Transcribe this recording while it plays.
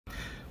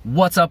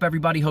What's up,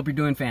 everybody? Hope you're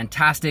doing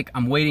fantastic.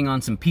 I'm waiting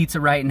on some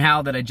pizza right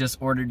now that I just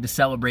ordered to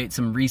celebrate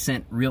some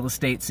recent real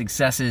estate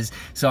successes.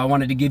 So I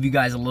wanted to give you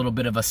guys a little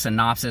bit of a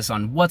synopsis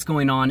on what's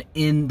going on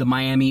in the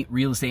Miami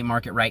real estate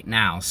market right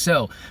now.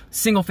 So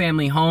single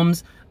family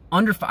homes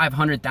under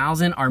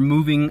 500,000 are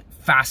moving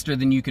faster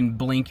than you can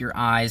blink your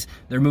eyes.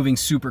 They're moving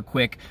super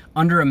quick.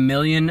 Under $1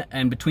 million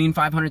and between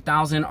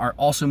 500,000 are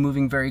also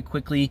moving very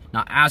quickly,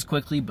 not as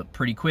quickly, but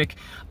pretty quick.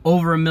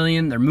 Over $1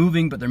 million, they're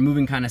moving, but they're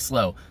moving kind of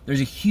slow. There's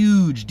a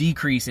huge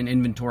decrease in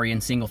inventory in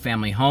single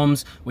family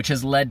homes, which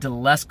has led to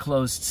less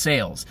closed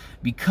sales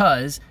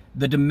because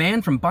the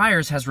demand from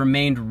buyers has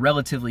remained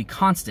relatively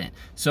constant.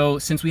 So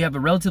since we have a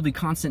relatively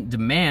constant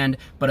demand,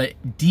 but a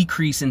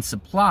decrease in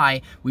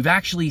supply, we've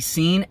actually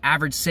seen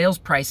average sales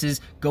prices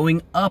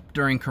going up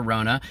during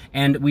Corona,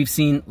 and we've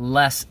seen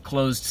less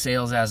closed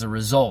sales as a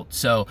result.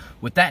 So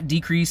with that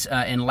decrease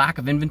and lack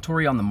of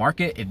inventory on the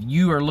market, if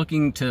you are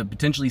looking to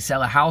potentially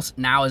sell a house,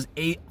 now is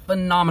a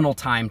phenomenal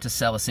time to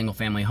sell a single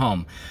family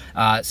home.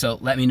 So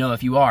let me know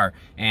if you are,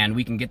 and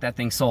we can get that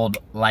thing sold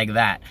like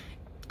that.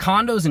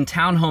 Condos and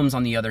townhomes,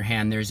 on the other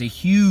hand, there's a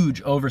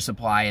huge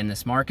oversupply in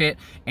this market,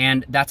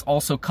 and that's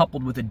also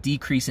coupled with a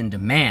decrease in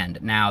demand.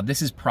 Now,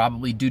 this is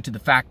probably due to the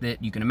fact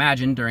that you can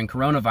imagine during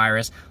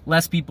coronavirus,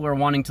 less people are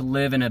wanting to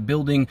live in a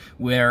building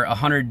where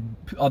 100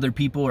 other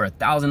people or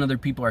 1,000 other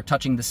people are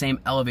touching the same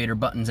elevator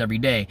buttons every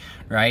day,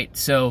 right?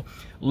 So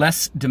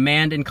less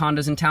demand in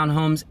condos and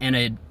townhomes and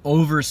an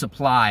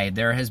oversupply.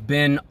 There has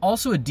been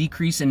also a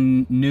decrease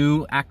in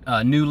new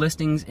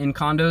listings in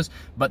condos,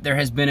 but there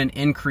has been an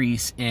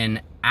increase in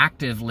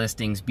active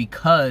listings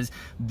because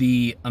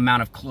the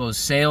amount of closed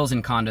sales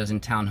in condos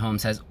and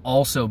townhomes has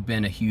also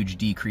been a huge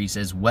decrease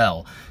as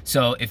well.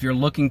 So if you're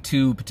looking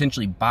to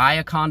potentially buy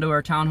a condo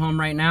or townhome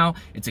right now,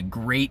 it's a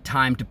great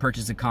time to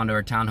purchase a condo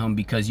or townhome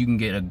because you can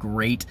get a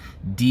great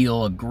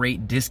deal, a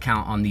great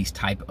discount on these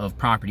type of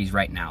properties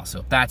right now. So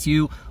if that's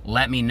you,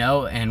 let me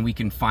know and we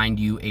can find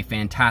you a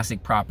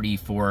fantastic property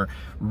for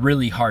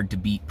really hard to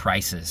beat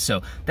prices.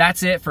 So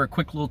that's it for a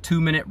quick little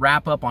 2-minute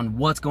wrap up on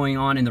what's going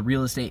on in the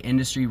real estate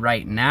industry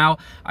right now.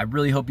 I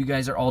really hope you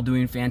guys are all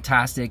doing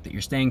fantastic, that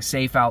you're staying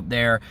safe out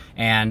there,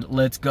 and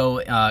let's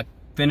go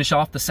finish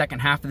off the second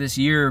half of this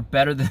year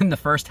better than the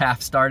first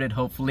half started,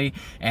 hopefully.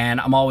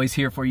 And I'm always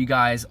here for you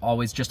guys,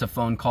 always just a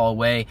phone call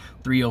away,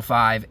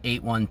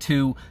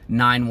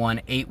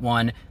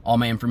 305-812-9181. All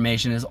my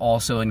information is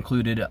also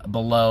included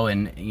below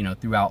and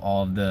throughout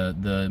all of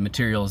the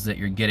materials that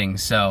you're getting.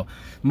 So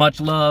much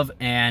love,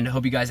 and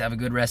hope you guys have a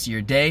good rest of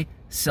your day.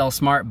 Sell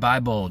smart, buy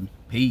bold.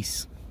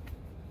 Peace.